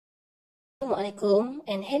Assalamualaikum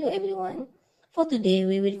and hello everyone. For today,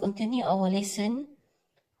 we will continue our lesson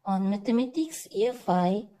on Mathematics Year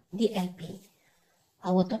 5 DLP.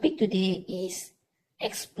 Our topic today is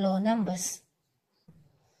Explore Numbers.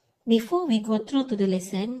 Before we go through to the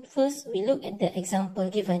lesson, first we look at the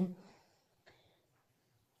example given.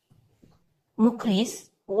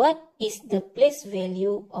 Mukris, what is the place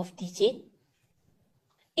value of digit?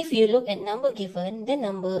 If you look at number given, the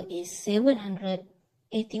number is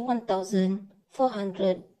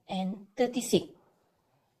 781,436.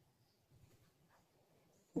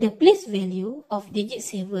 The place value of digit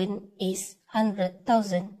 7 is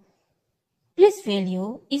 100,000. Place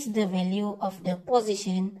value is the value of the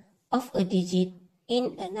position of a digit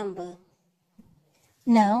in a number.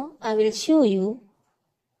 Now, I will show you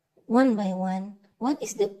one by one what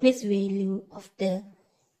is the place value of the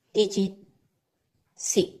digit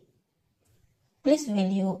 6. Place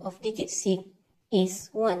value of digit 6 is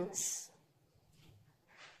ones.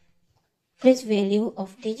 Place value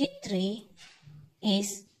of digit 3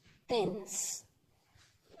 is tens.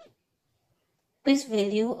 Place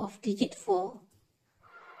value of digit 4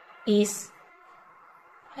 is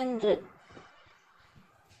 100.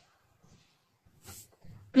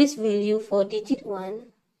 Place value for digit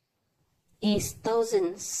 1 is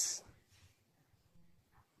thousands.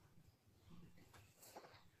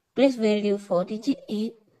 Place value for digit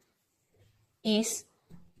 8 is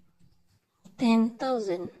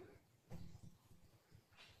 10,000.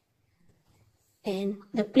 And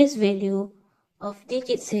the place value of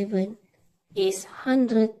digit 7 is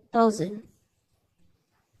 100,000.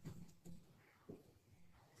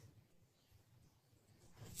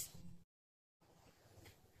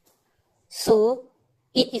 So,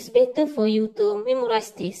 it is better for you to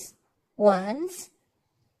memorize this. Ones,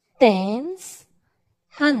 tens,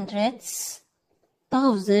 hundreds,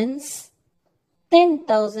 thousands,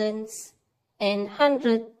 10,000s, and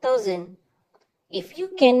 100,000. If you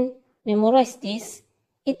can memorize this,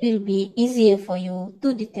 it will be easier for you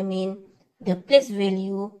to determine the place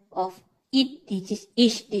value of each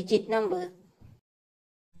digit number.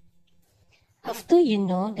 After you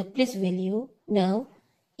know the place value, now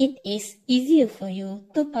it is easier for you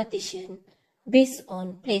to partition based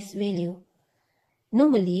on place value.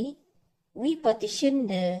 Normally, we partition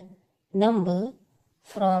the number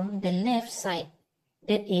from the left side,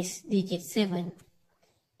 that is digit 7.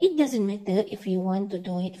 It doesn't matter if you want to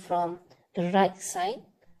do it from the right side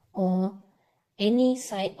or any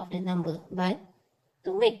side of the number, but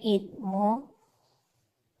to make it more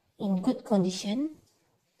in good condition,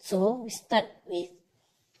 so we start with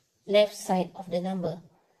left side of the number.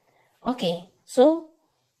 Okay, so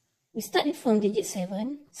we started from digit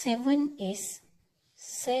 7. 7 is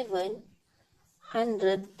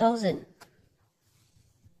 700,000.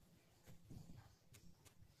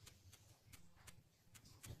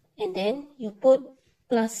 And then you put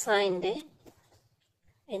plus sign there.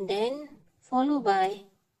 And then followed by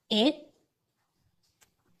 8,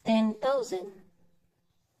 10,000.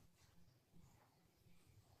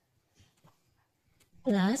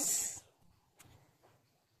 Plus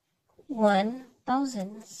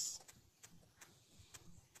 1,000.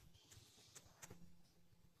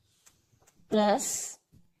 Plus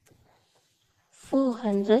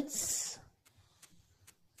 400s.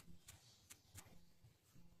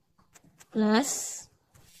 Plus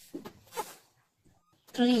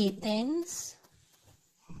 3 tens.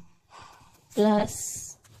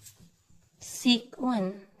 Plus 6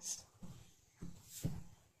 ones.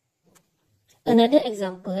 Another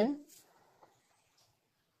example,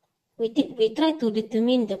 we try to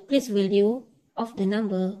determine the place value of the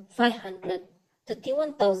number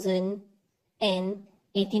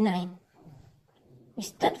 531,089. We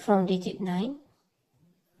start from digit 9.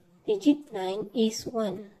 Digit 9 is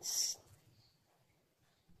ones.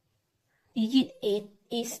 Digit 8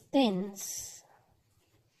 is tens.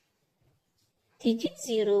 Digit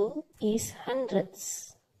 0 is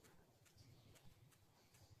hundreds.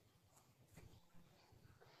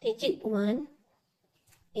 Digit 1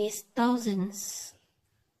 is thousands.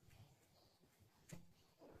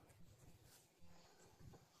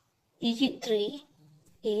 Digit 3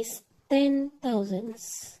 is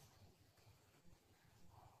 10,000s.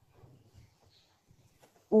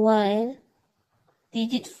 While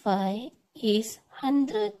digit 5 is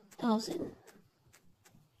 100,000.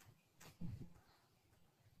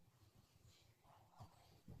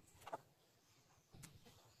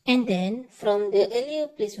 And then, from the earlier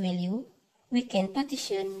place value, we can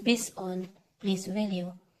partition based on place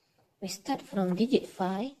value. We start from digit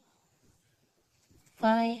 5,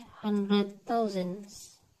 500,000.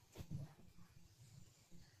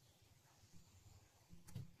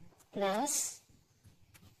 plus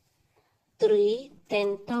 3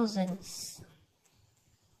 10,000s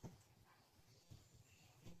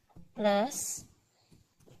plus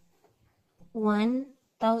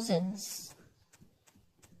 1,000s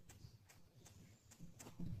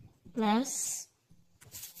plus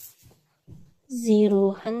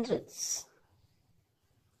 0 hundreds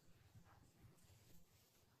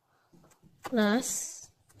plus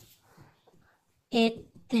 8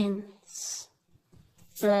 tenths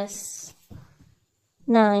plus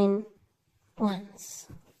 9 ones.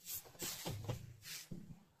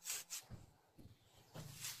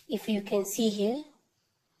 If you can see here,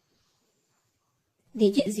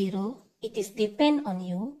 digit 0, it is depend on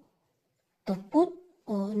you to put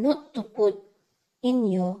or not to put in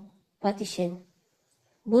your partition.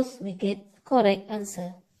 Both will get correct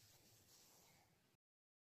answer.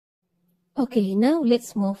 Okay, now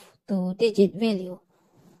let's move to digit value.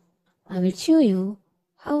 I will show you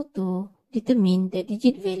how to determine the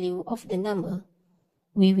digit value of the number.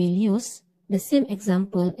 We will use the same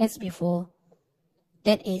example as before.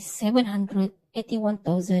 That is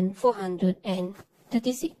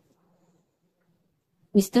 781,436.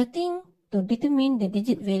 We're starting to determine the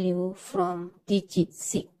digit value from digit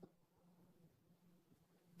 6.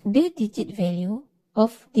 The digit value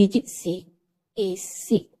of digit 6 is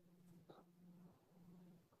 6.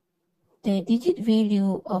 The digit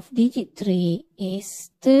value of digit 3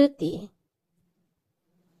 is 30.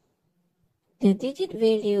 The digit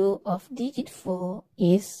value of digit 4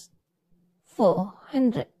 is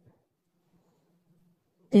 400.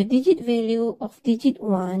 The digit value of digit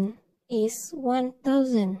 1 is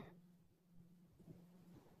 1,000.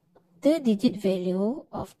 The digit value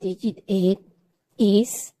of digit 8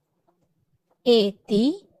 is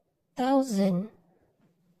 80,000.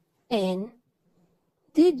 And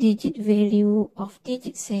the digit value of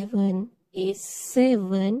digit 7 is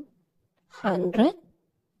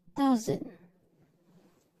 700,000.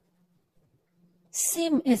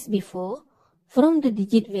 Same as before, from the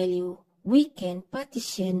digit value, we can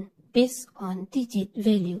partition based on digit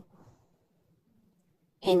value.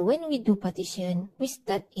 And when we do partition, we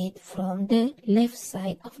start it from the left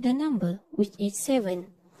side of the number, which is 7.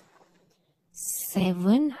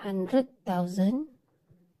 700,000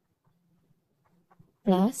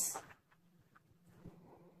 plus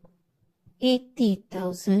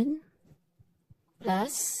 80,000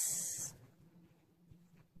 plus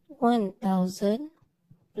 1,000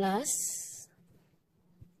 plus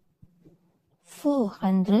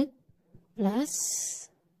 400 plus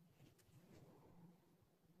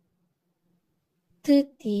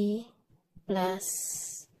 30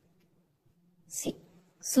 plus 6.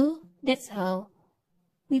 So that's how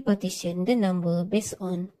we partition the number based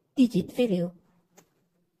on digit value.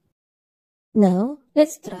 Now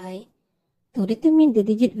let's try to determine the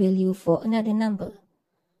digit value for another number.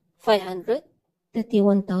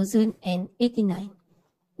 531,089.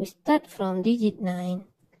 We start from digit 9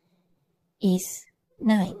 is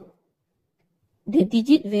 9. The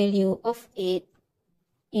digit value of 8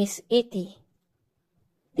 is 80.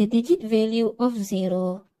 The digit value of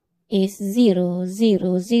 0 is 0,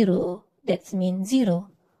 0, 0. That means 0.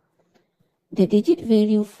 The digit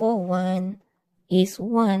value for 1 is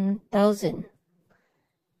 1,000.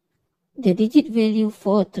 The digit value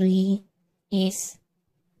for 3 is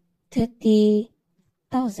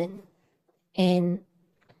 30,000. And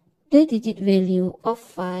the digit value of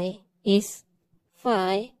 5 is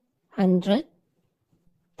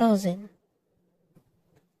 500,000.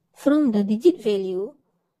 From the digit value,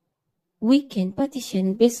 we can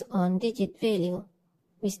partition based on digit value.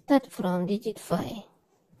 We start from digit 5.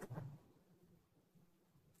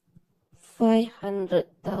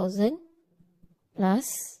 500,000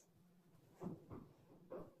 plus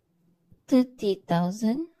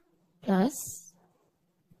 30,000 plus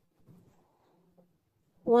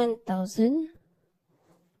 1,000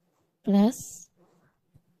 plus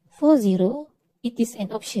 40. It is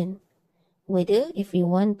an option whether if you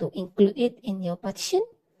want to include it in your partition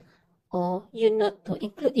or you not to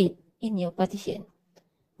include it in your partition.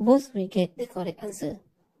 Both will get the correct answer.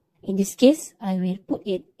 In this case, I will put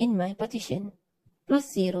it in my partition.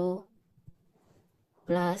 Plus 0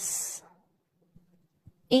 plus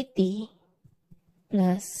 80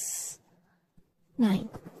 plus 9.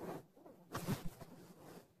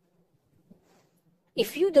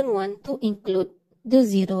 If you don't want to include the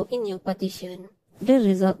 0 in your partition, the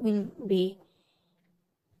result will be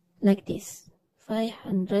like this.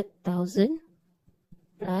 500,000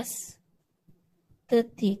 plus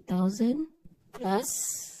 30,000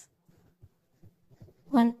 plus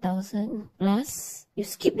 1,000 plus, you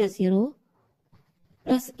skip the 0,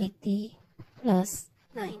 plus 80 plus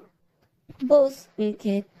 9. both will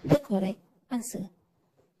get the correct answer.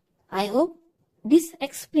 I hope this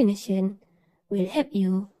explanation will help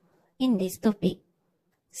you in this topic.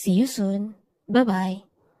 See you soon. Bye-bye.